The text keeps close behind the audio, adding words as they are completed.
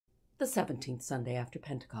The 17th Sunday after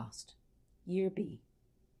Pentecost, Year B.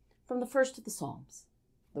 From the first of the Psalms.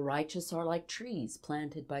 The righteous are like trees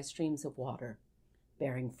planted by streams of water,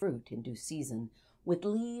 bearing fruit in due season, with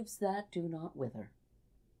leaves that do not wither.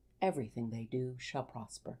 Everything they do shall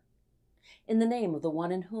prosper. In the name of the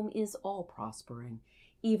one in whom is all prospering,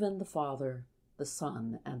 even the Father, the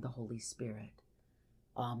Son, and the Holy Spirit.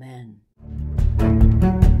 Amen.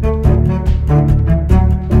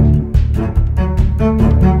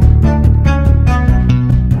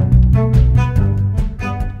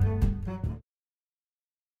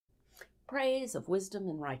 Praise of wisdom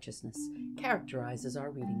and righteousness characterizes our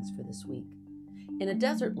readings for this week. In a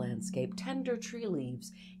desert landscape, tender tree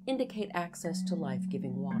leaves indicate access to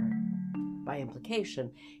life-giving water. By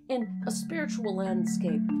implication, in a spiritual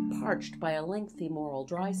landscape parched by a lengthy moral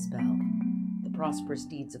dry spell, the prosperous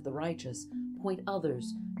deeds of the righteous point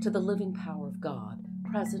others to the living power of God,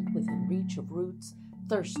 present within reach of roots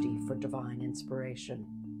thirsty for divine inspiration.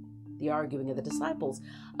 The arguing of the disciples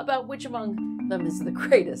about which among them is the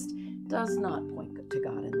greatest does not point to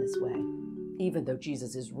God in this way, even though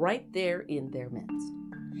Jesus is right there in their midst.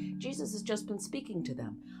 Jesus has just been speaking to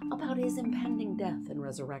them about his impending death and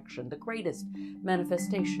resurrection, the greatest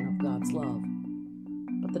manifestation of God's love.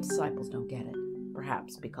 But the disciples don't get it,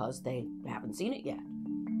 perhaps because they haven't seen it yet.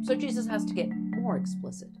 So Jesus has to get more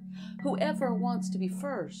explicit. Whoever wants to be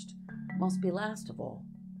first must be last of all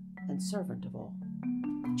and servant of all.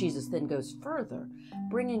 Jesus then goes further,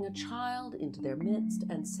 bringing a child into their midst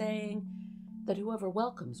and saying that whoever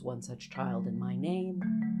welcomes one such child in my name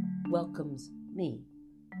welcomes me.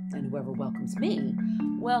 And whoever welcomes me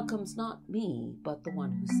welcomes not me, but the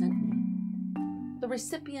one who sent me. The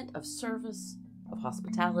recipient of service, of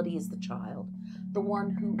hospitality is the child, the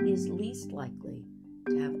one who is least likely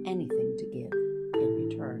to have anything to give in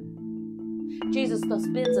return. Jesus thus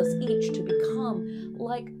bids us each to become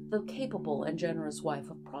like the capable and generous wife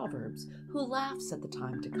of Proverbs, who laughs at the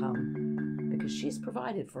time to come, because she's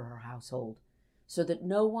provided for her household, so that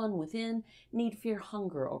no one within need fear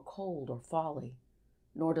hunger or cold or folly.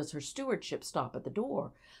 Nor does her stewardship stop at the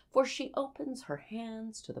door, for she opens her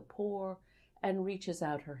hands to the poor and reaches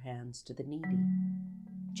out her hands to the needy.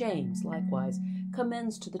 James, likewise,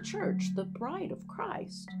 commends to the church, the bride of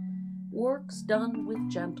Christ, works done with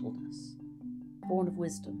gentleness, born of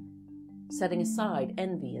wisdom, setting aside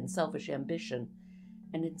envy and selfish ambition,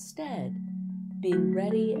 and instead being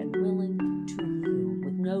ready and willing to yield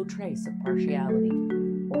with no trace of partiality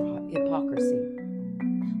or hypocrisy.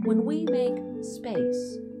 When we make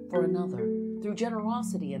space for another through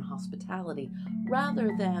generosity and hospitality,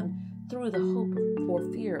 rather than through the hope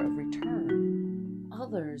or fear of return,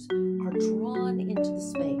 others are drawn into the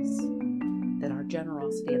space that our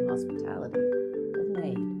generosity and hospitality have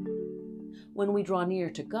made. When we draw near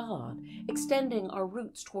to God, extending our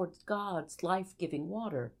roots towards God's life-giving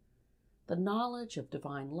water, the knowledge of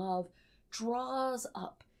divine love draws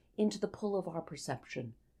up into the pull of our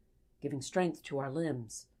perception, giving strength to our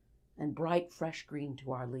limbs and bright, fresh green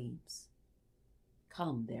to our leaves.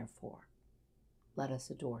 Come, therefore, let us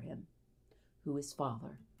adore him, who is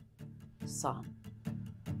Father, Son,